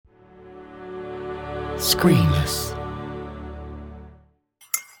Screenless.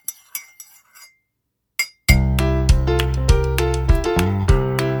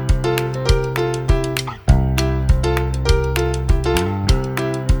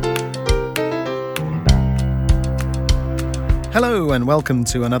 Hello and welcome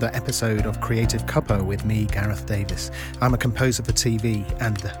to another episode of Creative Cuppa with me, Gareth Davis. I'm a composer for TV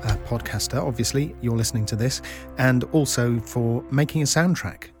and a podcaster, obviously, you're listening to this, and also for making a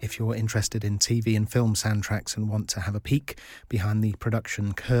soundtrack. If you're interested in TV and film soundtracks and want to have a peek behind the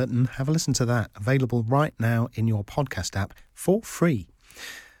production curtain, have a listen to that. Available right now in your podcast app for free.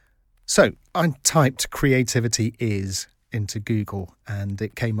 So, I typed creativity is into Google and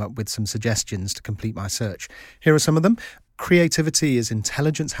it came up with some suggestions to complete my search. Here are some of them. Creativity is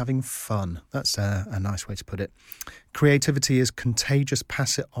intelligence having fun. That's a nice way to put it. Creativity is contagious,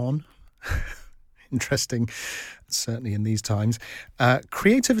 pass it on. Interesting, certainly in these times.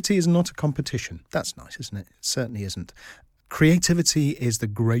 Creativity is not a competition. That's nice, isn't it? It certainly isn't. Creativity is the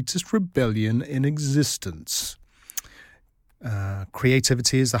greatest rebellion in existence.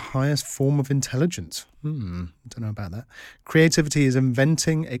 Creativity is the highest form of intelligence. Don't know about that. Creativity is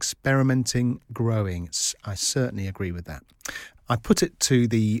inventing, experimenting, growing. I certainly agree with that. I put it to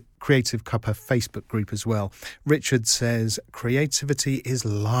the Creative Cuppa Facebook group as well. Richard says, creativity is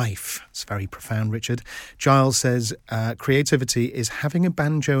life. It's very profound, Richard. Giles says, creativity is having a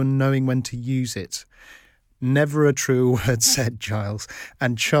banjo and knowing when to use it. Never a true word said, Giles.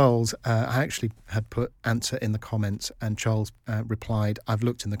 And Charles, I actually had put answer in the comments, and Charles replied, I've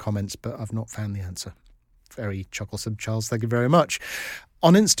looked in the comments, but I've not found the answer. Very chucklesome, Charles. Thank you very much.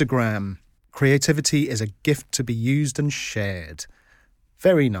 On Instagram, creativity is a gift to be used and shared.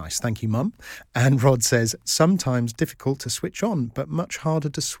 Very nice. Thank you, Mum. And Rod says, sometimes difficult to switch on, but much harder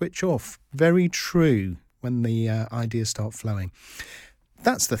to switch off. Very true when the ideas start flowing.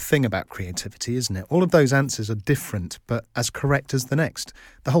 That's the thing about creativity, isn't it? All of those answers are different, but as correct as the next.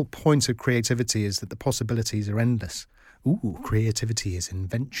 The whole point of creativity is that the possibilities are endless. Ooh, creativity is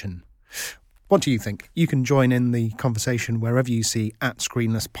invention. What do you think? You can join in the conversation wherever you see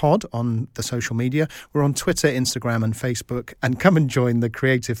 @ScreenlessPod on the social media. We're on Twitter, Instagram and Facebook. And come and join the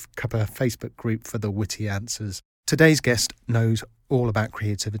Creative Cuppa Facebook group for the witty answers. Today's guest knows all about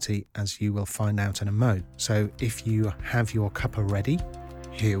creativity, as you will find out in a mo. So if you have your cuppa ready,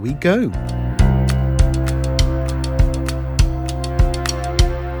 here we go.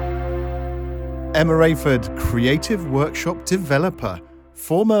 Emma Rayford, creative workshop developer,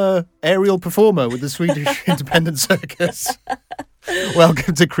 former aerial performer with the Swedish Independent Circus.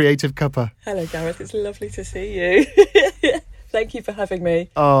 Welcome to Creative Cuppa. Hello, Gareth. It's lovely to see you. Thank you for having me.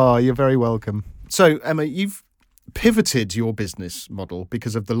 Oh, you're very welcome. So, Emma, you've pivoted your business model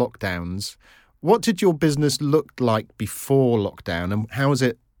because of the lockdowns. What did your business look like before lockdown and how has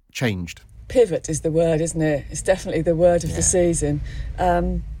it changed? Pivot is the word, isn't it? It's definitely the word of the season.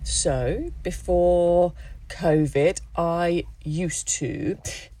 So before COVID, I used to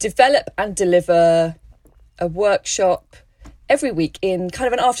develop and deliver a workshop every week in kind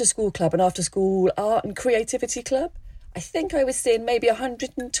of an after-school club, an after-school art and creativity club. I think I was seeing maybe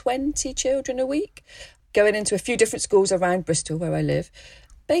 120 children a week, going into a few different schools around Bristol where I live.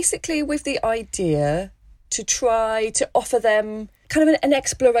 Basically with the idea to try to offer them kind of an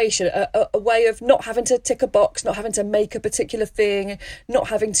exploration, a way of not having to tick a box, not having to make a particular thing, not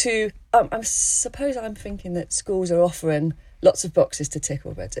having to... I suppose I'm thinking that schools are offering lots of boxes to tick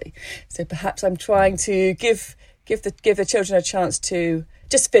already. So perhaps I'm trying to give the children a chance to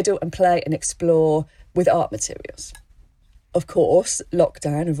just fiddle and play and explore with art materials. Of course,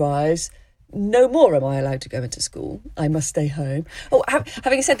 lockdown arrives. No more am I allowed to go into school. I must stay home. Oh,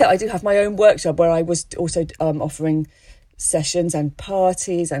 having said that, I do have my own workshop where I was also offering sessions and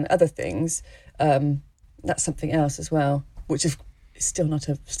parties and other things. That's something else as well, which is still not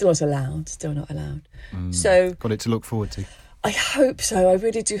allowed. So got it to look forward to. I hope so. I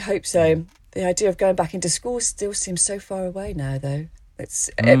really do hope so. The idea of going back into school still seems so far away now, though.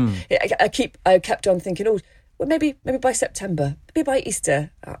 I kept on thinking, well, maybe by September, maybe by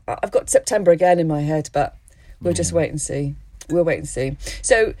Easter. I've got September again in my head, but we'll just wait and see. We'll wait and see.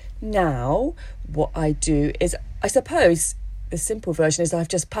 So now what I do is, I suppose the simple version is I've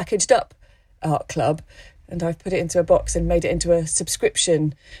just packaged up Art Club and I've put it into a box and made it into a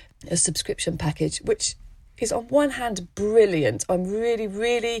subscription package, which is on one hand brilliant. I'm really,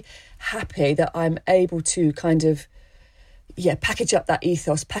 really happy that I'm able to kind of, package up that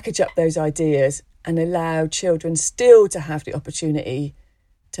ethos, package up those ideas and allow children still to have the opportunity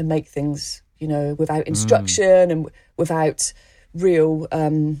to make things, without instruction and without real,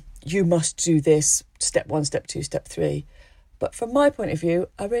 you must do this, step 1, step 2, step 3. But from my point of view,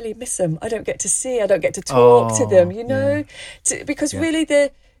 I really miss them. I don't get to talk to them, you know, because really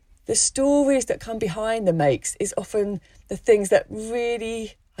the stories that come behind the makes is often the things that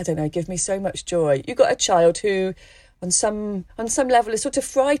really, I don't know, give me so much joy. You've got a child who on some level is sort of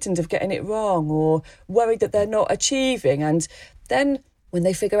frightened of getting it wrong or worried that they're not achieving. And then when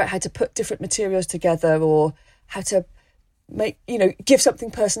they figure out how to put different materials together or how to give something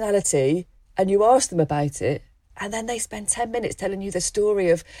personality, and you ask them about it, and then they spend 10 minutes telling you the story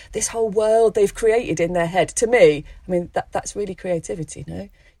of this whole world they've created in their head. To me, I mean, that's really creativity, no?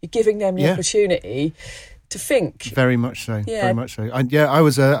 You're giving them the opportunity to think. Very much so. Yeah. Very much so.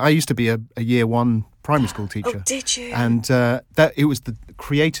 I used to be a year one primary school teacher. Oh, did you? And it was the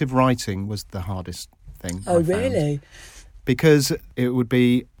creative writing was the hardest thing. Oh, really? Because it would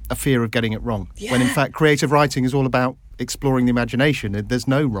be a fear of getting it wrong. Yeah. When in fact, creative writing is all about exploring the imagination. There's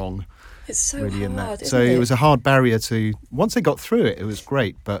no wrong. It's so really hard, in that. isn't So it? it was a hard barrier to. Once they got through it, it was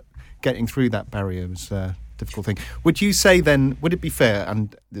great. But getting through that barrier was a difficult thing. Would you say then? Would it be fair?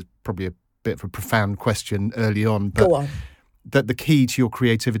 And there's probably a bit of a profound question early on, but Go on. that the key to your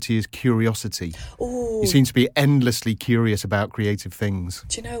creativity is curiosity. Ooh. You seem to be endlessly curious about creative things.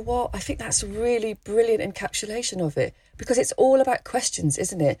 Do you know what? I think that's a really brilliant encapsulation of it, because it's all about questions,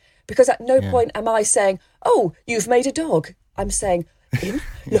 isn't it? Because at no point am I saying, "Oh, you've made a dog." I'm saying,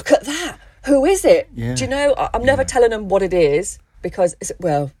 "Look at that. Who is it?" Yeah. Do you know? I'm never telling them what it is, because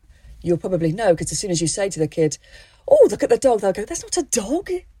you'll probably know, because as soon as you say to the kid, "Oh, look at the dog," they'll go, "That's not a dog.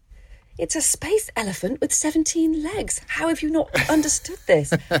 It's a space elephant with 17 legs. How have you not understood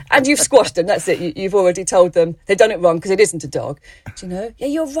this?" And you've squashed them. That's it. You've already told them they've done it wrong because it isn't a dog. Do you know? Yeah,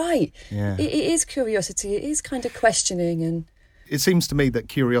 you're right. Yeah. It is curiosity. It is kind of questioning. And it seems to me that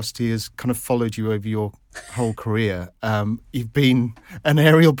curiosity has kind of followed you over your whole career. You've been an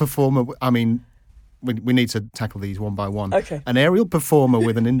aerial performer. I mean, we need to tackle these one by one. Okay. An aerial performer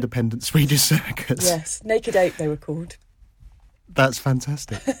with an independent Swedish circus. yes, Naked Ape they were called. That's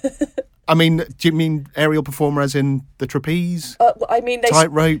fantastic. I mean, do you mean aerial performer as in the trapeze? I mean, they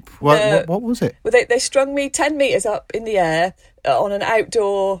tightrope? What was it? Well, they strung me 10 metres up in the air on an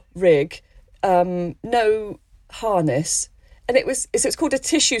outdoor rig, no harness, and it's called a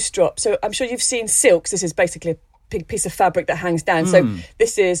tissue strop. So I'm sure you've seen silks. This is basically a big piece of fabric that hangs down. So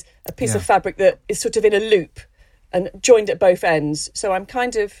this is a piece of fabric that is sort of in a loop and joined at both ends. So I'm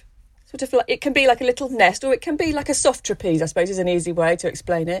kind of sort of like, it can be like a little nest, or it can be like a soft trapeze, I suppose is an easy way to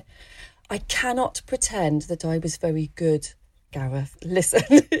explain it. I cannot pretend that I was very good, Gareth. Listen.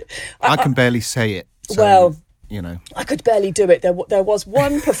 I can barely say it. So, well, you know, I could barely do it. There was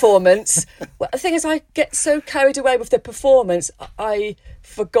one performance. Well, the thing is, I get so carried away with the performance, I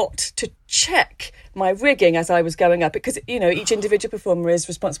forgot to check my rigging as I was going up, because, you know, each individual performer is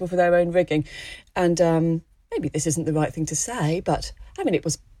responsible for their own rigging. And maybe this isn't the right thing to say, but I mean,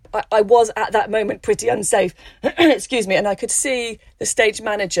 I was at that moment pretty unsafe. Excuse me. And I could see the stage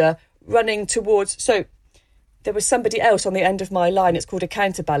manager running towards. So there was somebody else on the end of my line. It's called a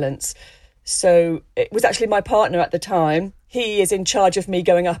counterbalance. So it was actually my partner at the time. He is in charge of me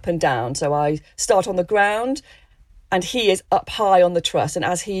going up and down. So I start on the ground and he is up high on the truss. And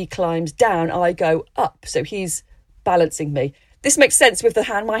as he climbs down, I go up. So he's balancing me. This makes sense with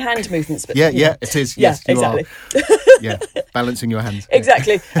my hand movements. But, it is. Yes, yeah, you exactly. are. Balancing your hands.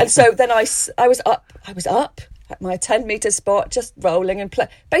 Exactly. And so then I was up at my 10 metre spot, just rolling and play.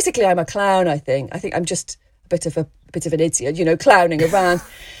 Basically, I'm a clown, I think. I think I'm just a bit of an idiot, you know, clowning around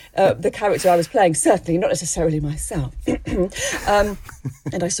the character I was playing, certainly not necessarily myself. And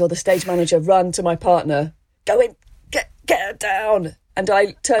I saw the stage manager run to my partner, go in, get her down. And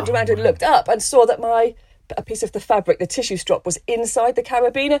I turned around and looked up and saw that a piece of the fabric, the tissue strop, was inside the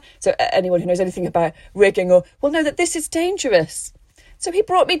carabiner. So anyone who knows anything about rigging will know that this is dangerous. So he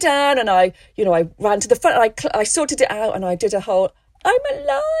brought me down and I ran to the front and I sorted it out and I did a whole "I'm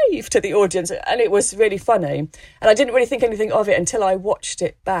alive" to the audience, and it was really funny. And I didn't really think anything of it until I watched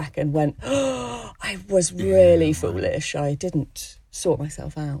it back and went, "Oh, I was really foolish. I didn't sort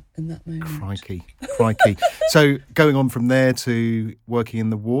myself out in that moment." Crikey. So going on from there to working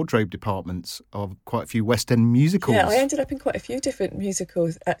in the wardrobe departments of quite a few West End musicals. Yeah, I ended up in quite a few different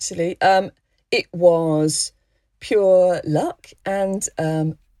musicals, actually. It was pure luck and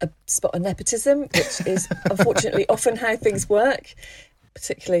a spot of nepotism, which is unfortunately often how things work,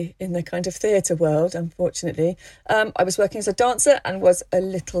 particularly in the kind of theatre world, unfortunately. I was working as a dancer and was a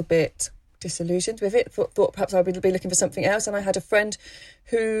little bit disillusioned with it, thought perhaps I would be looking for something else, and I had a friend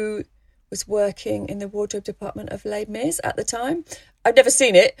who was working in the wardrobe department of Les Mis at the time. I'd never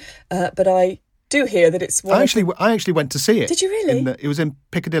seen it, but I do hear that it's one I actually went to see it. Did you really? It was in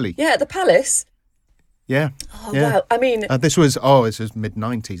Piccadilly. Yeah, at the Palace. Yeah. Oh, yeah. wow. I mean... this was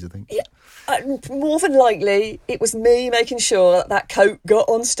mid-90s, I think. Yeah. More than likely, it was me making sure that coat got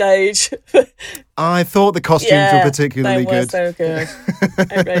on stage. I thought the costumes were particularly good. They were so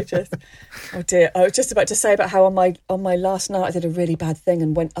good. Outrageous. Oh dear. I was just about to say about how on my last night I did a really bad thing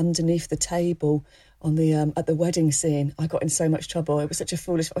and went underneath the table on the at the wedding scene. I got in so much trouble. It was such a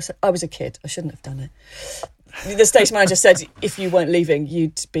foolish... I was a kid. I shouldn't have done it. The stage manager said if you weren't leaving,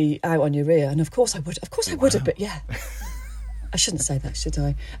 you'd be out on your ear. And of course I would. Of course I would have, but yeah. I shouldn't say that, should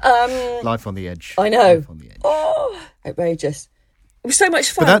I? Life on the edge. I know. Life on the edge. Oh, outrageous. It was so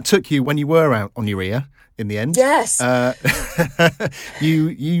much fun. But that took you, when you were out on your ear, in the end. Yes.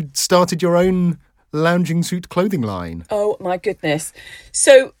 You started your own lounging suit clothing line. Oh, my goodness.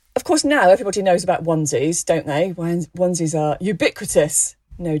 So, of course, now everybody knows about onesies, don't they? Onesies are ubiquitous.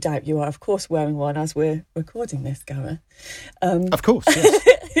 No doubt you are, of course, wearing one as we're recording this, Gareth. Of course,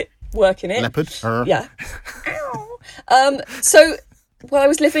 yes. Working it. Leopard. Yeah. So, I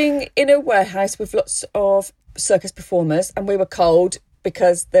was living in a warehouse with lots of circus performers, and we were cold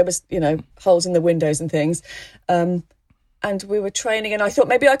because there was, holes in the windows and things. And we were training, and I thought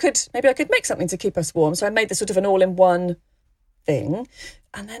maybe I could make something to keep us warm. So I made this sort of an all-in-one thing,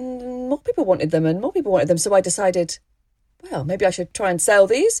 and then more people wanted them. So I decided, well, maybe I should try and sell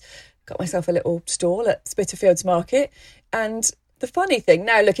these. Got myself a little stall at Spitalfields Market, and the funny thing,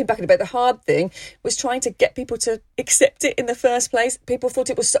 now looking back at it, the hard thing was trying to get people to accept it in the first place. People thought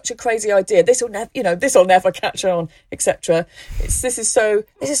it was such a crazy idea. This will never catch on, etc. This is so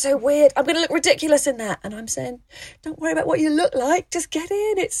weird. I'm going to look ridiculous in that. And I'm saying, don't worry about what you look like. Just get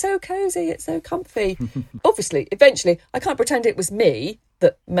in. It's so cozy. It's so comfy. Obviously, eventually, I can't pretend it was me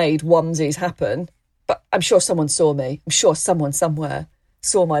that made onesies happen, but I'm sure someone saw me. I'm sure someone somewhere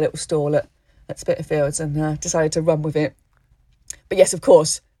saw my little stall at Spitalfields and decided to run with it. But yes, of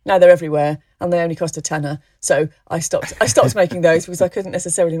course, now they're everywhere and they only cost a tenner. So I stopped making those because I couldn't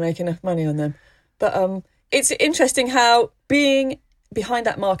necessarily make enough money on them. But it's interesting how being behind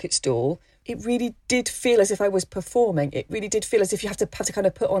that market stall, it really did feel as if I was performing. It really did feel as if you have to kind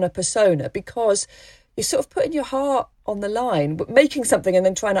of put on a persona because you're sort of putting your heart on the line, making something and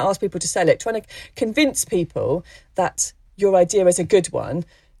then trying to ask people to sell it, trying to convince people that your idea is a good one.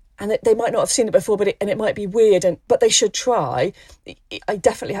 And that they might not have seen it before, but it might be weird, but they should try. I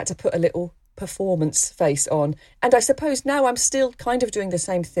definitely had to put a little performance face on. And I suppose now I'm still kind of doing the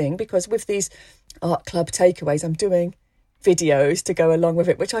same thing because with these art club takeaways, I'm doing videos to go along with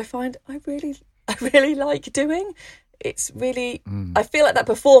it, which I find I really like doing. It's really, I feel like that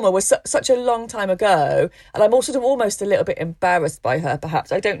performer was such a long time ago, and I'm also almost a little bit embarrassed by her,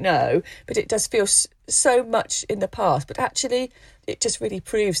 perhaps. I don't know, but it does feel so much in the past. But actually, it just really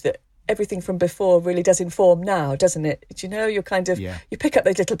proves that everything from before really does inform now, doesn't it? Do you know, you're kind of, you pick up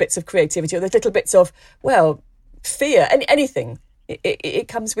those little bits of creativity or those little bits of, well, fear, anything. It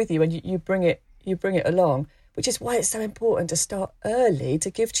comes with you and you bring it along, which is why it's so important to start early,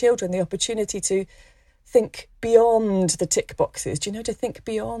 to give children the opportunity to think beyond the tick boxes, to think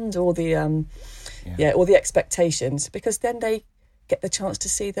beyond all the all the expectations, because then they get the chance to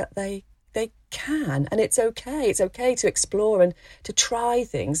see that they can, and it's okay to explore and to try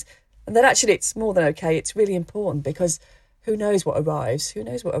things, and that actually it's more than okay, it's really important, because who knows what arrives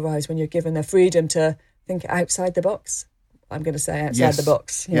when you're given the freedom to think outside the box. I'm going to say outside the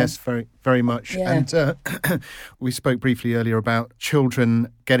box. Yeah. Yes, very, very much. Yeah. And we spoke briefly earlier about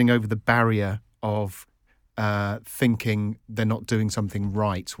children getting over the barrier of thinking they're not doing something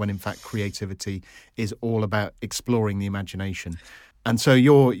right, when in fact creativity is all about exploring the imagination. And so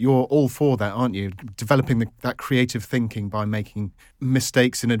you're all for that, aren't you? Developing that creative thinking by making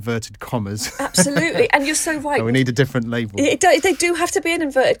mistakes in inverted commas. Absolutely, and you're so right. So we need a different label. They do have to be in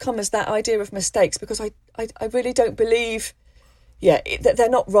inverted commas, that idea of mistakes, because I really don't believe, they're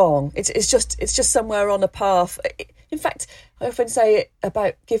not wrong. It's just somewhere on a path. In fact, I often say it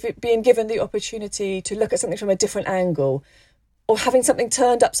about being given the opportunity to look at something from a different angle, or having something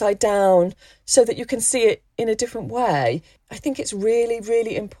turned upside down so that you can see it in a different way. I think it's really,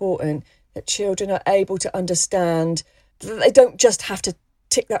 really important that children are able to understand that they don't just have to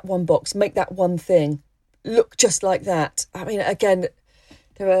tick that one box, make that one thing, look just like that. I mean, again,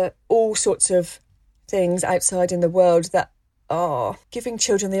 there are all sorts of things outside in the world that are giving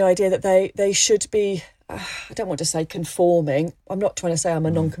children the idea that they should be, I don't want to say conforming. I'm not trying to say I'm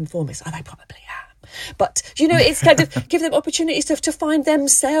a non-conformist. They probably am. But, it's kind of give them opportunities to find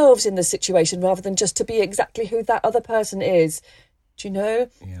themselves in the situation rather than just to be exactly who that other person is. Do you know?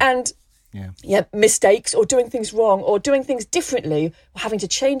 Yeah. And, mistakes or doing things wrong or doing things differently or having to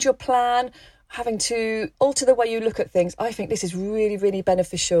change your plan. having to alter the way you look at things. I think this is really, really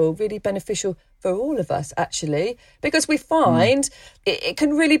beneficial for all of us, actually, because we find it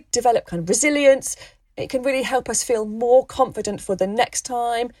can really develop kind of resilience. It can really help us feel more confident for the next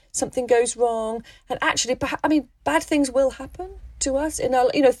time something goes wrong. And actually, bad things will happen to us.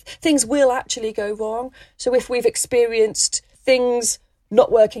 Things will actually go wrong. So if we've experienced things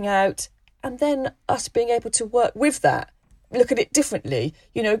not working out, and then us being able to work with that, look at it differently,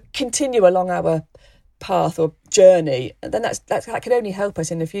 continue along our path or journey, and then that can only help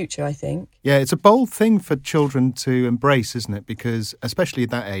us in the future, I think. Yeah, it's a bold thing for children to embrace, isn't it? Because especially at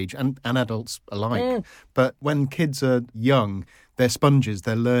that age, and adults alike, but when kids are young, they're sponges,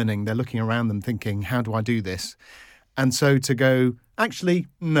 they're learning, they're looking around them thinking, how do I do this? And so to go, actually,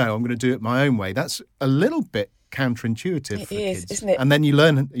 no, I'm going to do it my own way, that's a little bit counterintuitive for kids, isn't it? And then you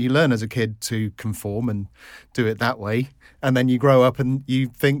learn as a kid to conform and do it that way, and then you grow up and you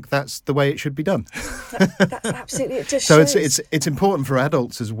think that's the way it should be done. That's absolutely it. Just so shows. it's important for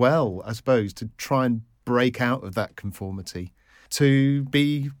adults as well, I suppose, to try and break out of that conformity, to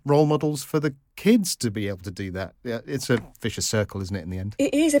be role models for the kids to be able to do that. Yeah, it's a vicious circle, isn't it, in the end?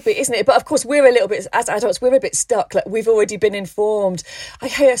 It is a bit, isn't it? But of course, we're a little bit, as adults, we're a bit stuck. Like, we've already been informed. I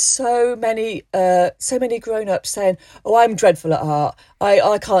hear so many grown-ups saying, "Oh, I'm dreadful at art.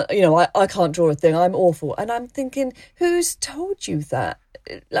 I can't, I can't draw a thing. I'm awful." And I'm thinking, who's told you that?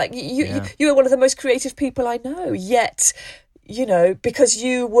 Like, you are one of the most creative people I know, yet, because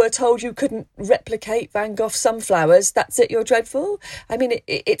you were told you couldn't replicate Van Gogh's sunflowers, that's it, you're dreadful. I mean,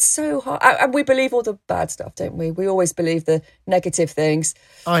 it's so hard. And we believe all the bad stuff, don't we? We always believe the negative things.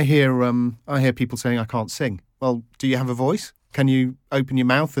 I hear people saying, I can't sing. Well, do you have a voice? Can you open your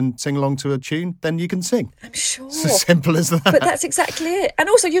mouth and sing along to a tune? Then you can sing. I'm sure. It's as simple as that. But that's exactly it. And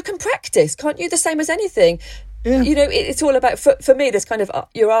also, you can practice, can't you? The same as anything. Yeah. It's all about, for me, there's kind of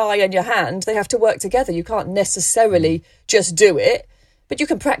your eye and your hand. They have to work together. You can't necessarily just do it, but you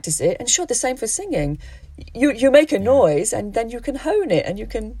can practice it. And sure, the same for singing. You make a noise, and then you can hone it, and you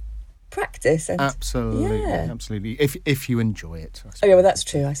can practice. And, absolutely. If you enjoy it. Oh, yeah, well, that's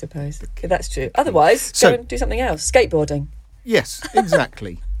true, I suppose. That's true. Otherwise, go and do something else. Skateboarding. Yes,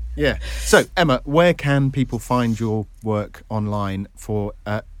 exactly. Yeah. So, Emma, where can people find your work online for...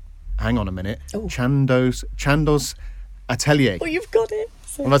 hang on a minute. Ooh. Chandos Atelier. Oh, you've got it.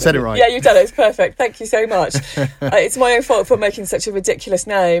 Have I said it right? Yeah, you've done it. It's perfect. Thank you so much. It's my own fault for making such a ridiculous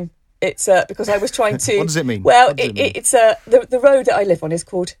name. It's because I was trying to... What does it mean? Well, it's the road that I live on is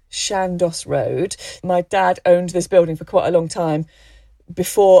called Chandos Road. My dad owned this building for quite a long time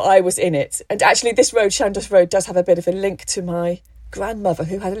before I was in it. And actually, this road, Chandos Road, does have a bit of a link to my grandmother,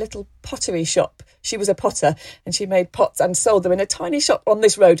 who had a little pottery shop. She was a potter, and she made pots and sold them in a tiny shop on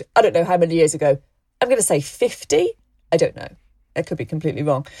this road. I don't know how many years ago. I'm going to say 50. I don't know. I could be completely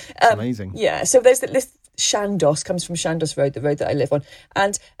wrong. It's amazing. Yeah, so there's this Chandos comes from Chandos Road, the road that I live on.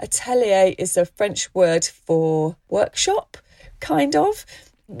 And atelier is a French word for workshop, kind of.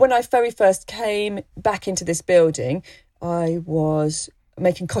 When I very first came back into this building, I was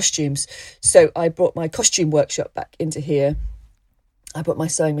making costumes. So I brought my costume workshop back into here. I brought my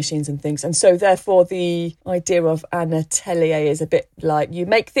sewing machines and things. And so therefore the idea of an atelier is a bit like you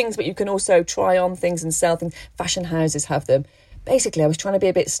make things, but you can also try on things and sell things. Fashion houses have them. Basically, I was trying to be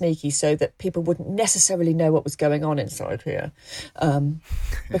a bit sneaky so that people wouldn't necessarily know what was going on inside here.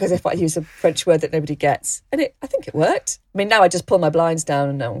 Because if I use a French word that nobody gets. And I think it worked. I mean, now I just pull my blinds down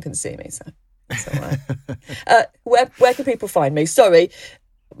and no one can see me. So that's all right. Where can people find me? Sorry.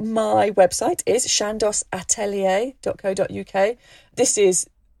 My website is chandosatelier.co.uk. This is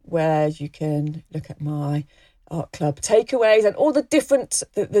where you can look at my art club takeaways and all the different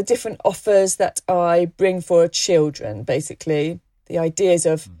offers that I bring for children. Basically, the ideas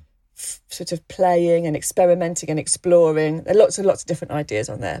of sort of playing and experimenting and exploring. There are lots of different ideas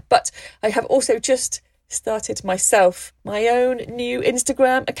on there. But I have also just started myself my own new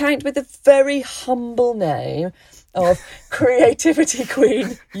Instagram account with a very humble name of Creativity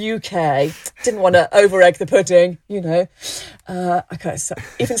Queen UK. Didn't want to over-egg the pudding, I can't,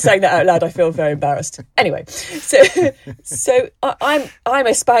 even saying that out loud, I feel very embarrassed. Anyway, so I'm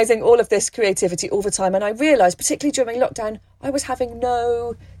espousing all of this creativity all the time, and I realised, particularly during lockdown, I was having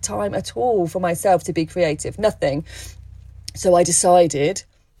no time at all for myself to be creative, nothing. So I decided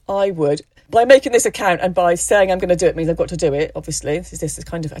I would, by making this account and by saying I'm going to do it means I've got to do it, obviously. This is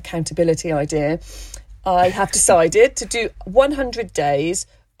kind of accountability idea. I have decided to do 100 days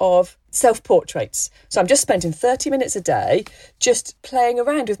of self-portraits. So I'm just spending 30 minutes a day just playing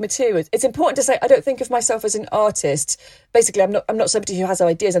around with materials. It's important to say I don't think of myself as an artist. Basically, I'm not somebody who has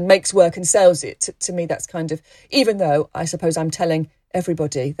ideas and makes work and sells it. To me, that's kind of, even though I suppose I'm telling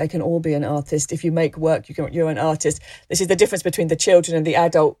everybody they can all be an artist. If you make work, you're an artist. This is the difference between the children and the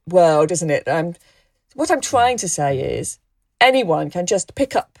adult world, isn't it? What I'm trying to say is anyone can just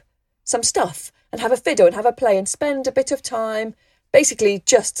pick up some stuff and have a fiddle and have a play and spend a bit of time basically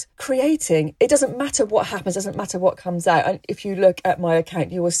just creating. It doesn't matter what happens, doesn't matter what comes out. And if you look at my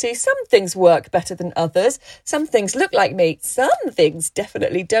account, you will see some things work better than others. Some things look like me. Some things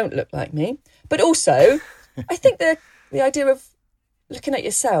definitely don't look like me. But also, I think the idea of looking at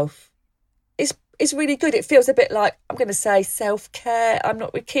yourself is really good. It feels a bit like, I'm going to say self-care. I'm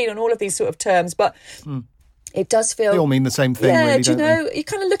not keen on all of these sort of terms, but it does feel... They all mean the same thing, yeah, really, do you don't know, they? you're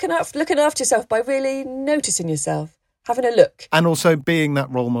kind of looking after yourself by really noticing yourself, having a look. And also being that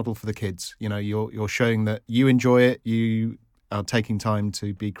role model for the kids. You know, you're showing that you enjoy it, you are taking time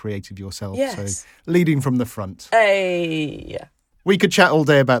to be creative yourself. Yes. So leading from the front. Hey. We could chat all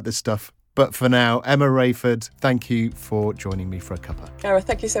day about this stuff, but for now, Emma Rayford, thank you for joining me for a cuppa. Cara,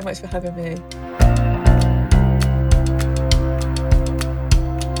 thank you so much for having me.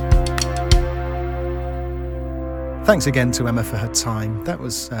 Thanks again to Emma for her time. That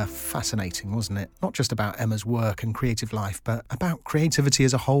was fascinating, wasn't it? Not just about Emma's work and creative life, but about creativity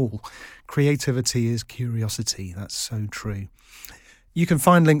as a whole. Creativity is curiosity. That's so true. You can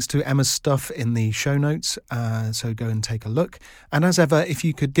find links to Emma's stuff in the show notes, so go and take a look. And as ever, if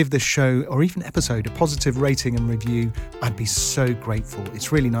you could give this show or even episode a positive rating and review, I'd be so grateful.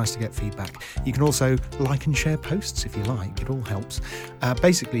 It's really nice to get feedback. You can also like and share posts if you like. It all helps.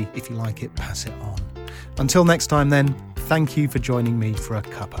 Basically, if you like it, pass it on. Until next time then, thank you for joining me for a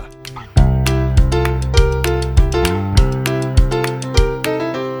cuppa.